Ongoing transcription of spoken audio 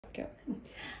Go.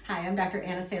 Hi, I'm Dr.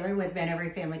 Anna Saylor with Van Every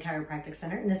Family Chiropractic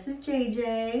Center, and this is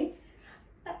JJ.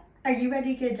 Are you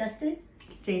ready to get adjusted?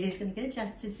 JJ's going to get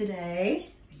adjusted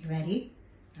today. Are you ready?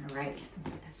 All right.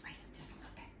 That's right. Just a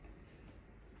little bit.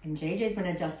 And JJ's been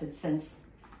adjusted since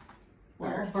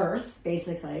birth,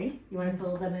 basically. You want to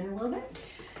fill them in a little bit?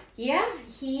 Yeah,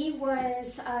 he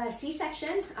was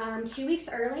C-section 2 weeks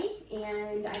early,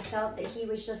 and I felt that he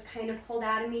was just kind of pulled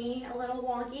out of me a little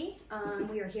wonky.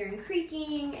 We were hearing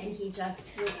creaking, and he just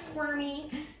was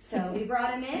squirmy. So we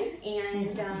brought him in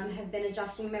and have been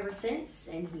adjusting him ever since,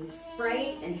 and he's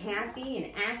bright and happy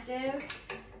and active.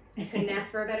 I couldn't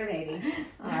ask for a better baby.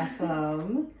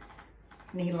 Awesome.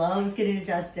 And he loves getting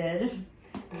adjusted.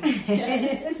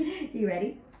 Yes. You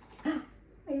ready? Are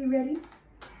you ready?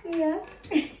 Yeah.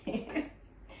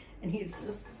 And he's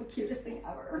just the cutest thing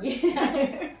ever.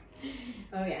 Yeah.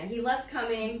 Oh yeah, he loves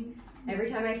coming. Every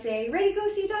time I say, ready to go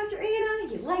see Dr. Anna,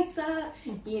 he lights up.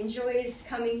 He enjoys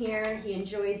coming here. He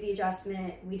enjoys the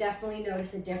adjustment. We definitely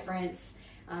notice a difference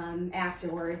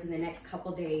afterwards. In the next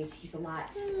couple days, he's a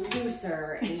lot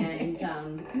looser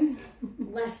and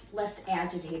less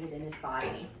agitated in his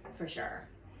body, for sure.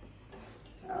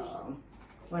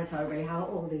 Want to tell everybody how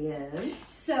old he is?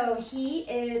 So he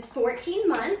is 14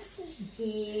 months.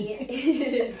 He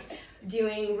is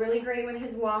doing really great with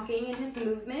his walking and his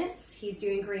movements. He's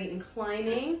doing great in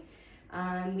climbing.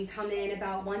 We come in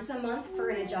about once a month for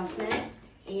an adjustment,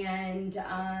 and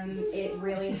it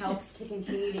really helps to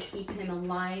continue to keep him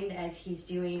aligned as he's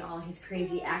doing all his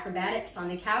crazy acrobatics on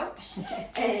the couch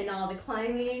and all the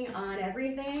climbing on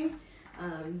everything.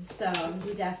 So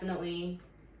he definitely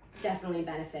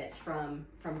benefits from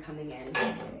coming in.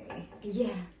 Okay.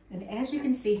 Yeah. And as you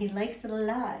can see, he likes it a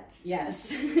lot.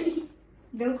 Yes.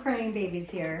 No crying babies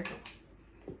here.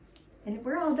 And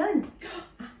we're all done.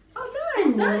 All done.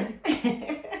 All done.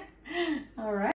 All right.